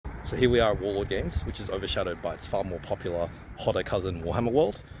So here we are at Warlord Games, which is overshadowed by its far more popular, hotter cousin Warhammer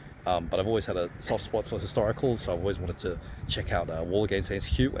World. But I've always had a soft spot for historical, so I've always wanted to check out Warlord Games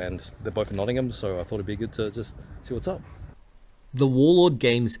HQ, and they're both in Nottingham, so I thought it'd be good to just see what's up. The Warlord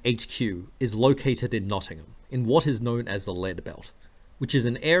Games HQ is located in Nottingham, in what is known as the Lead Belt, which is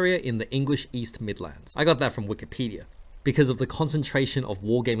an area in the English East Midlands. I got that from Wikipedia, because of the concentration of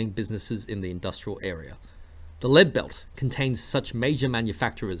wargaming businesses in the industrial area. The Lead Belt contains such major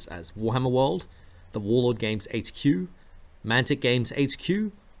manufacturers as Warhammer World, the Warlord Games HQ, Mantic Games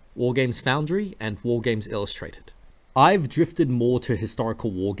HQ, Wargames Foundry, and Wargames Illustrated. I've drifted more to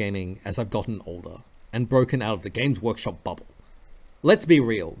historical wargaming as I've gotten older, and broken out of the Games Workshop bubble. Let's be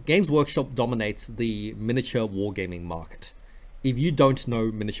real, Games Workshop dominates the miniature wargaming market. If you don't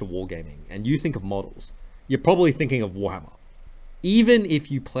know miniature wargaming, and you think of models, you're probably thinking of Warhammer. Even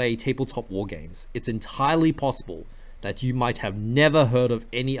if you play tabletop wargames, it's entirely possible that you might have never heard of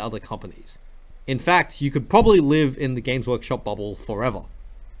any other companies. In fact, you could probably live in the Games Workshop bubble forever.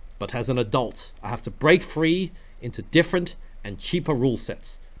 But as an adult, I have to break free into different and cheaper rule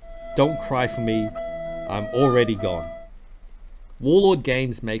sets. Don't cry for me, I'm already gone. Warlord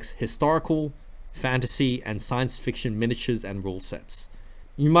Games makes historical, fantasy, and science fiction miniatures and rule sets.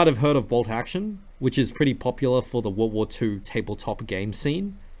 You might have heard of Bolt Action, which is pretty popular for the World War II tabletop game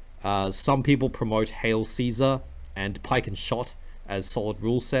scene. Some people promote Hail Caesar and Pike and Shot as solid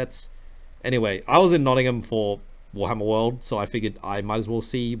rule sets. Anyway, I was in Nottingham for Warhammer World, so I figured I might as well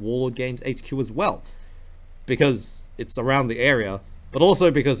see Warlord Games HQ as well. Because it's around the area, but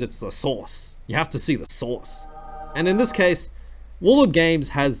also because it's the source. You have to see the source. And in this case, Warlord Games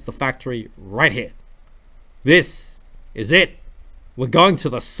has the factory right here. This is it. We're going to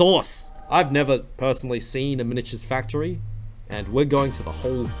the source. I've never personally seen a miniatures factory, and we're going to the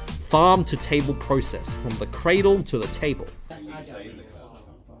whole farm to table process, from the cradle to the table.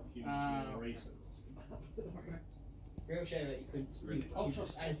 Real shame that you couldn't.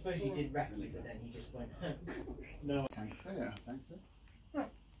 I suppose you did reckon, but then you just went. No. Thanks, sir. Thanks, sir.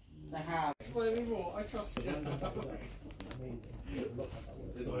 They have. Explain more. I trust you.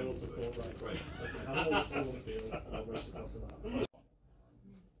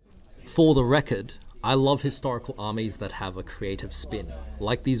 For the record, I love historical armies that have a creative spin,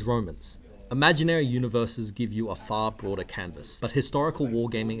 like these Romans. Imaginary universes give you a far broader canvas, but historical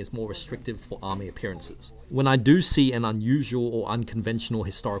wargaming is more restrictive for army appearances. When I do see an unusual or unconventional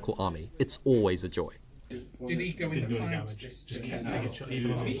historical army, it's always a joy. Did he go into clouds?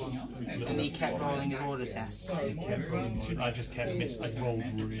 And he kept rolling his order test. I just kept missing. I rolled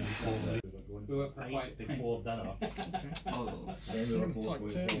really poorly. We went for white before dinner.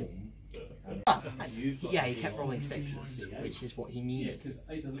 Yeah, he kept rolling sixes, which is what he needed,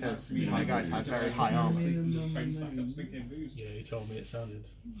 because my guys have very high armor. Yeah, he told me it sounded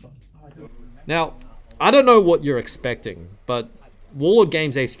fun. Now, I don't know what you're expecting, but Warlord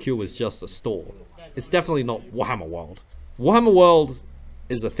Games HQ is just a store. It's definitely not Warhammer World. Warhammer World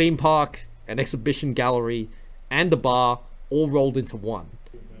is a theme park, an exhibition gallery, and a bar all rolled into one.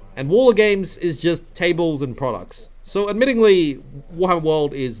 And Warlord Games is just tables and products. So admittingly, Warhammer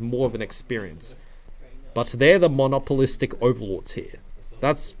World is more of an experience. But they're the monopolistic overlords here.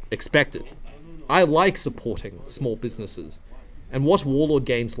 That's expected. I like supporting small businesses. And what Warlord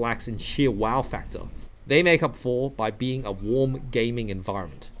Games lacks in sheer wow factor, they make up for by being a warm gaming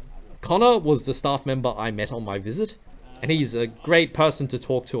environment. Connor was the staff member I met on my visit, and he's a great person to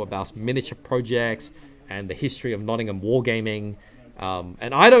talk to about miniature projects and the history of Nottingham wargaming.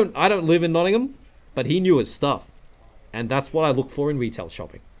 And I don't live in Nottingham, but he knew his stuff. And that's what I look for in retail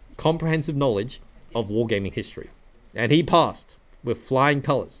shopping. Comprehensive knowledge of wargaming history. And he passed with flying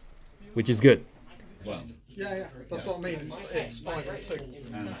colours, which is good. Well, yeah, that's what I mean. It's 5 and 2.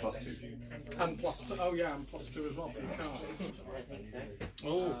 And plus 2. And plus 2. Oh yeah, and plus 2 as well for your card.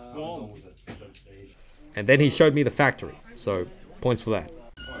 Oh, wow. And then he showed me the factory, so points for that.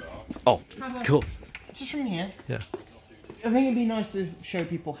 Oh, cool. Just from here. Yeah. I think it'd be nice to show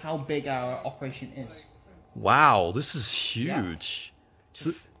people how big our operation is. Wow, this is huge. Yeah.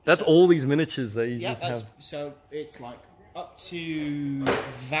 So that's all these miniatures that you just have. So it's like up to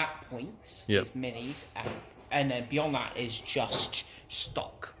that point is minis, and then beyond that is just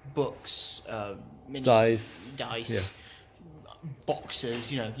stock, books, dice,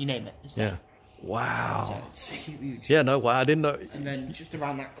 boxes, you name it. Yeah. Wow. So it's huge. Yeah, no, wow, I didn't know. And then just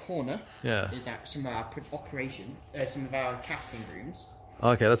around that corner is some of our some of our casting rooms.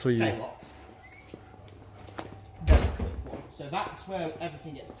 Okay, that's where you... Tell you what. So that's where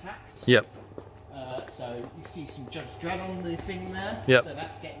everything gets packed. Yep. So you see some Judge Dredd on the thing there. Yep. So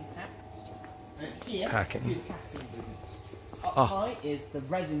that's getting packed. And here, packing. the casting rooms. up high is the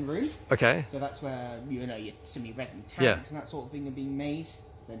resin room. Okay. So that's where your semi-resin tanks and that sort of thing are being made.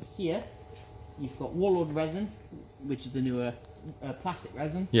 Then here, you've got Warlord resin, which is the newer plastic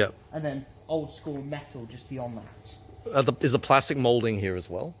resin. Yep. And then old school metal just beyond that. Is the plastic molding here as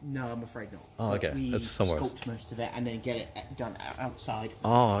well? No, I'm afraid not. Oh, okay. We That's somewhere else. sculpt most of it and then get it done outside.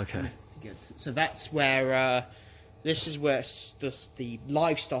 Oh, okay. Good. So that's where this is where the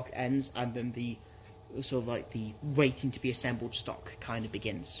livestock ends, and then the sort of like the waiting to be assembled stock kind of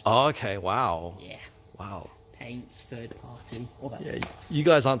begins. Oh, okay. Wow. Yeah. Wow. Paints, third party, all that Yeah, stuff. you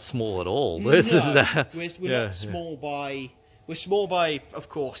guys aren't small at all. No, This is we're not small by. We're small by, of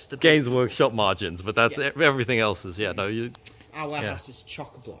course, the Games Workshop margins, but that's everything else is no. Our warehouse is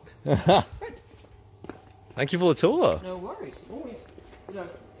chock-a-block. Thank you for the tour. No worries. Always,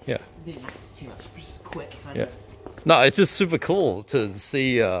 Yeah. didn't have to too much, just quick kind Yeah. of. No, it's just super cool to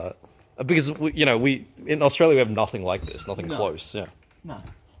see because we in Australia we have nothing like this, nothing close. Yeah. No.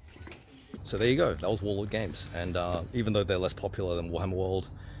 So there you go. That was Warlord Games, and even though they're less popular than Warhammer World,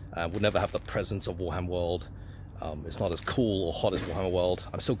 would never have the presence of Warhammer World. It's not as cool or hot as Warhammer World.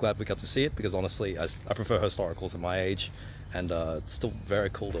 I'm still glad we got to see it because honestly, I prefer historicals at my age, and it's still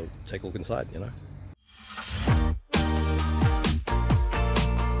very cool to take a look inside.